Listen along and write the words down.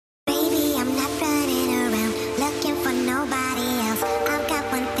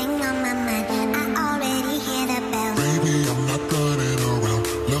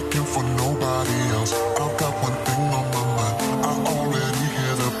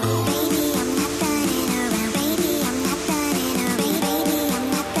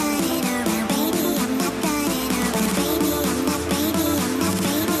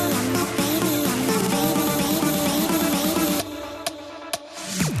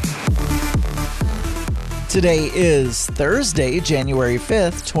Today is Thursday, January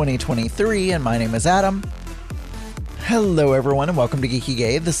 5th, 2023, and my name is Adam. Hello, everyone, and welcome to Geeky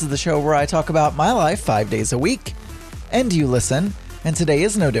Gay. This is the show where I talk about my life 5 days a week, and you listen, and today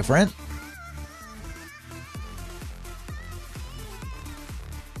is no different.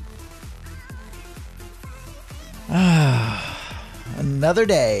 Another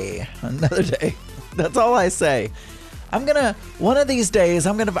day. That's all I say. One of these days,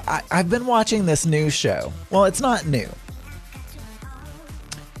 I've been watching this new show. Well, it's not new.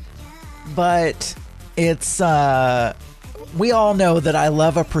 But it's, we all know that I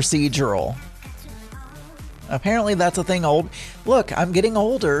love a procedural. Apparently that's a thing Look, I'm getting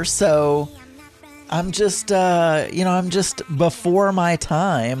older, so I'm just, I'm just before my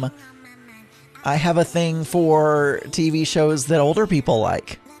time. I have a thing for TV shows that older people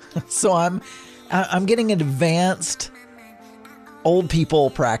like. So I'm getting advanced old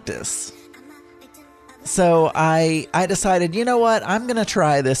people practice. So I decided, you know what? I'm going to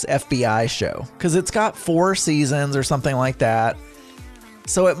try this FBI show because it's got 4 seasons or something like that.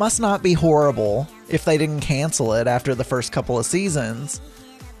 So it must not be horrible if they didn't cancel it after the first couple of seasons.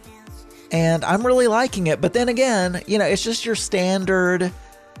 And I'm really liking it. But then again, it's just your standard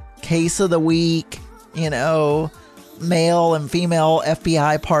case of the week, male and female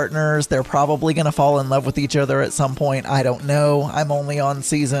FBI partners. They're probably going to fall in love with each other at some point. I don't know. I'm only on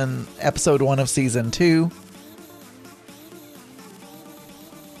episode 1 of season 2.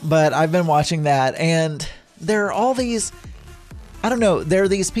 But I've been watching that, and there are all these, there are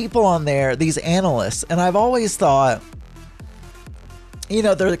these people on there, these analysts, and I've always thought,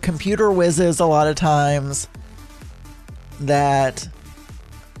 they're computer whizzes a lot of times that,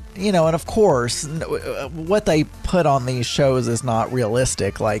 and of course, what they put on these shows is not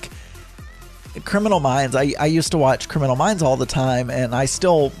realistic. Like Criminal Minds, I used to watch Criminal Minds all the time, and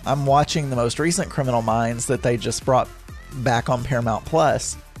I'm watching the most recent Criminal Minds that they just brought back on Paramount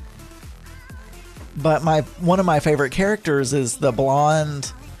Plus. But one of my favorite characters is the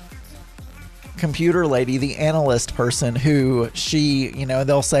blonde computer lady, the analyst person who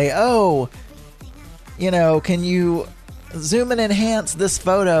they'll say, oh, can you zoom and enhance this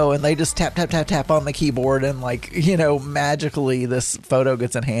photo, and they just tap on the keyboard, and magically this photo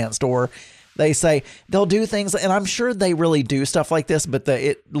gets enhanced. Or they say they'll do things, and I'm sure they really do stuff like this, but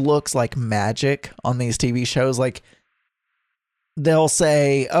it looks like magic on these TV shows. Like they'll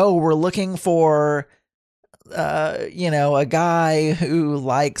say, oh, we're looking for a guy who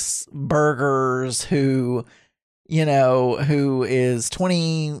likes burgers, who is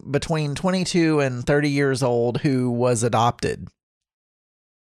between 22 and 30 years old, who was adopted,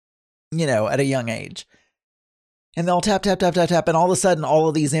 at a young age. And they'll tap, and all of a sudden all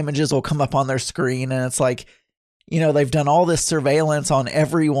of these images will come up on their screen, and it's like, they've done all this surveillance on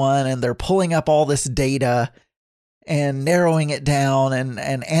everyone, and they're pulling up all this data and narrowing it down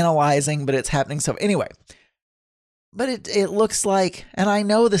and analyzing, but it's happening. So anyway, but it looks like, and I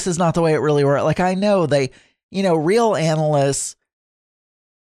know this is not the way it really works. Like I know real analysts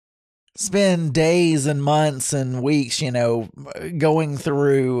spend days and months and weeks, going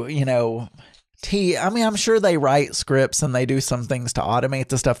through, I'm sure they write scripts and they do some things to automate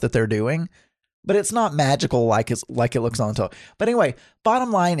the stuff that they're doing, but it's not magical like it looks on top. But anyway,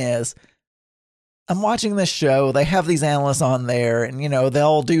 bottom line is, I'm watching this show. They have these analysts on there, and,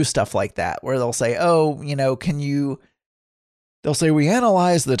 they'll do stuff like that where they'll say, oh, they'll say, we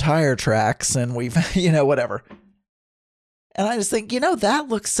analyze the tire tracks and we've, whatever. And I just think, that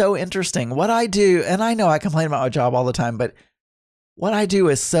looks so interesting. What I do, and I know I complain about my job all the time, but what I do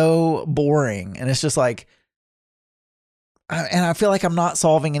is so boring. And it's just like, and I feel like I'm not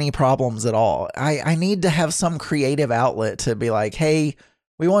solving any problems at all. I need to have some creative outlet to be like, hey,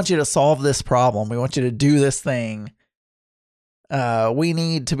 we want you to solve this problem. We want you to do this thing. We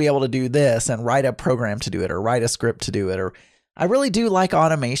need to be able to do this and write a program to do it, or write a script to do it. Or I really do like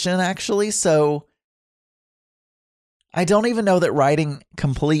automation, actually. So I don't even know that writing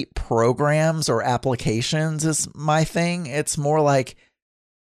complete programs or applications is my thing. It's more like,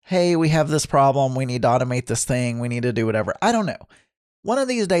 hey, we have this problem. We need to automate this thing. We need to do whatever. I don't know. One of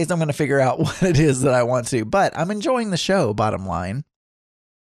these days I'm going to figure out what it is that I want to do, but I'm enjoying the show, bottom line.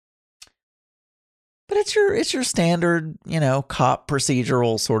 But it's your standard, cop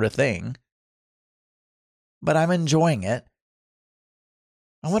procedural sort of thing. But I'm enjoying it.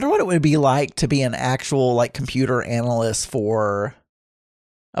 I wonder what it would be like to be an actual computer analyst for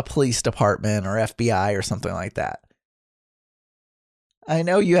a police department or FBI or something like that. I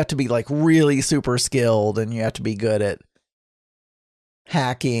know you have to be really super skilled, and you have to be good at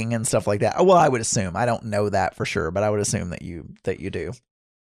hacking and stuff like that. Well, I would assume. I don't know that for sure, but I would assume that you do.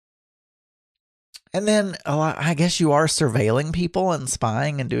 And then I guess you are surveilling people and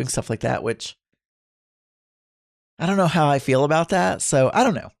spying and doing stuff like that, which I don't know how I feel about that. So I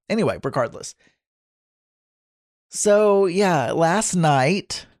don't know. Anyway, regardless. So yeah, last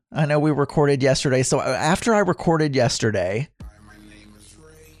night, I know we recorded yesterday. So after I recorded yesterday,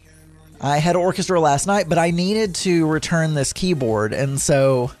 I had orchestra last night, but I needed to return this keyboard. And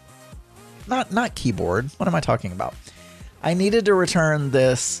so not keyboard. What am I talking about? I needed to return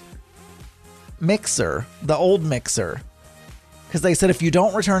this mixer, the old mixer, because they said if you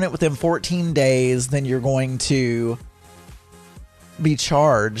don't return it within 14 days, then you're going to be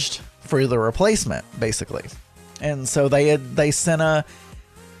charged for the replacement, basically. And so they sent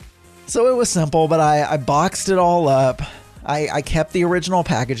so it was simple, but I boxed it all up. I kept the original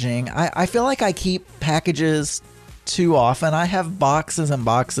packaging. I feel like I keep packages too often. I have boxes and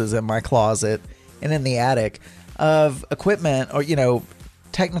boxes in my closet and in the attic of equipment or,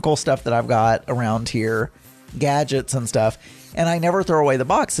 technical stuff that I've got around here, gadgets and stuff. And I never throw away the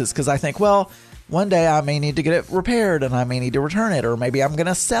boxes because I think, well, one day I may need to get it repaired and I may need to return it, or maybe I'm going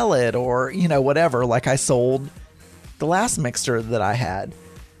to sell it, or, whatever. Like I sold the last mixer that I had.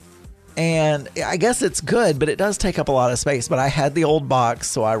 And I guess it's good, but it does take up a lot of space. But I had the old box,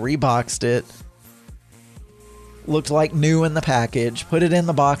 so I reboxed it. Looked like new in the package. Put it in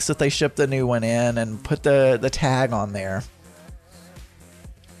the box that they shipped the new one in, and put the tag on there.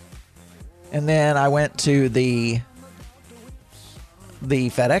 And then I went to the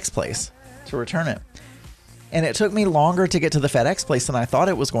FedEx place to return it. And it took me longer to get to the FedEx place than I thought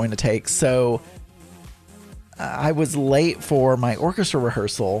it was going to take. So I was late for my orchestra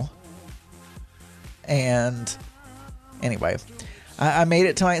rehearsal. And anyway, I made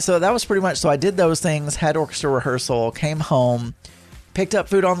it to so that was pretty much, so I did those things, had orchestra rehearsal, came home, picked up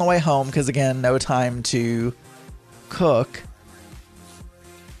food on the way home, because again, no time to cook,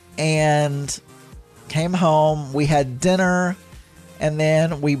 and came home, we had dinner, and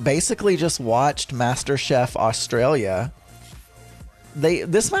then we basically just watched MasterChef Australia.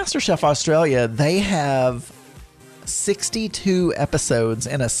 This MasterChef Australia, they have 62 episodes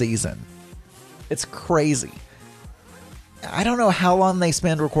in a season. It's crazy. I don't know how long they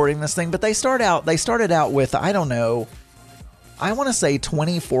spend recording this thing, but they started out with, I don't know, I want to say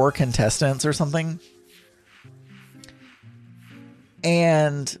 24 contestants or something.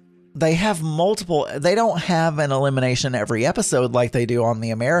 And they have multiple, they don't have an elimination every episode like they do on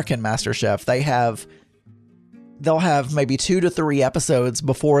the American MasterChef. They'll have maybe 2 to 3 episodes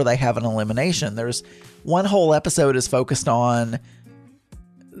before they have an elimination. There's one whole episode is focused on,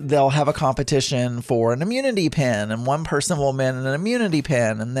 they'll have a competition for an immunity pin, and one person will win an immunity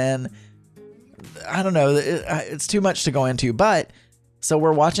pin. And then, I don't know, it's too much to go into, but so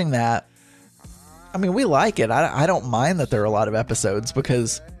we're watching that. I mean, we like it. I don't mind that there are a lot of episodes,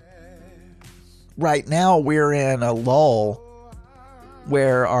 because right now we're in a lull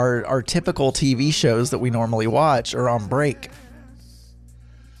where our typical TV shows that we normally watch are on break.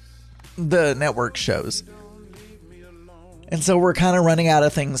 The network shows. And so we're kind of running out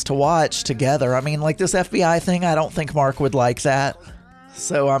of things to watch together. I mean, like this FBI thing, I don't think Mark would like that.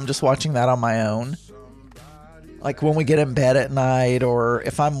 So I'm just watching that on my own. Like when we get in bed at night, or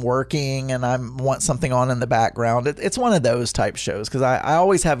if I'm working and I want something on in the background. It's one of those type shows, because I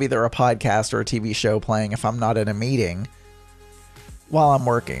always have either a podcast or a TV show playing if I'm not in a meeting while I'm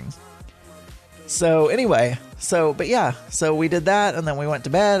working. So anyway, so we did that, and then we went to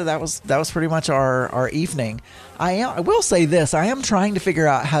bed. That was pretty much our evening. I will say this, I am trying to figure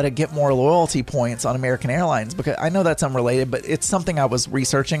out how to get more loyalty points on American Airlines, because I know that's unrelated, but it's something I was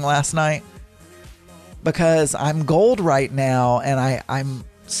researching last night, because I'm gold right now, and I'm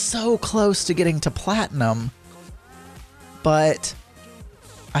so close to getting to platinum, but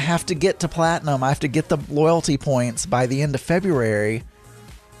I have to get to platinum. I have to get the loyalty points by the end of February,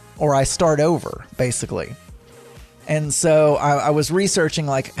 or I start over, basically. And so I was researching,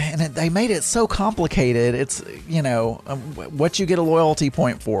 and they made it so complicated. It's, what you get a loyalty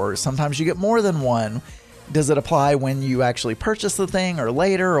point for. Sometimes you get more than one. Does it apply when you actually purchase the thing or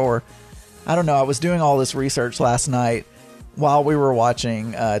later? Or, I don't know. I was doing all this research last night while we were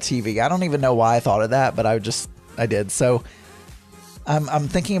watching TV. I don't even know why I thought of that, but I did. So I'm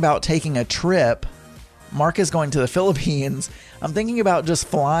thinking about taking a trip. Mark is going to the Philippines. I'm thinking about just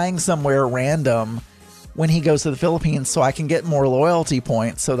flying somewhere random when he goes to the Philippines, so I can get more loyalty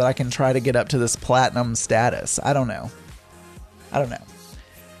points, so that I can try to get up to this platinum status. I don't know.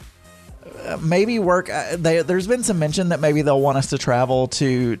 Maybe work. There's been some mention that maybe they'll want us to travel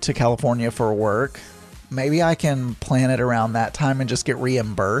to California for work. Maybe I can plan it around that time and just get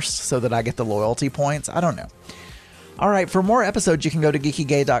reimbursed so that I get the loyalty points. I don't know. All right, for more episodes, you can go to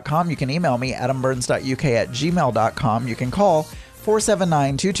geekygay.com. You can email me, adamburns.uk@gmail.com. You can call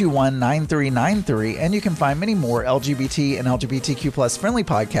 479-221-9393, and you can find many more LGBT and LGBTQ plus friendly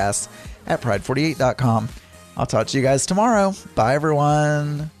podcasts at pride48.com. I'll talk to you guys tomorrow. Bye,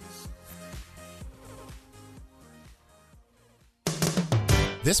 everyone.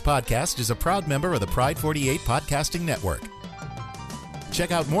 This podcast is a proud member of the Pride 48 Podcasting Network.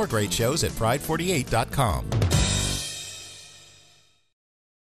 Check out more great shows at pride48.com.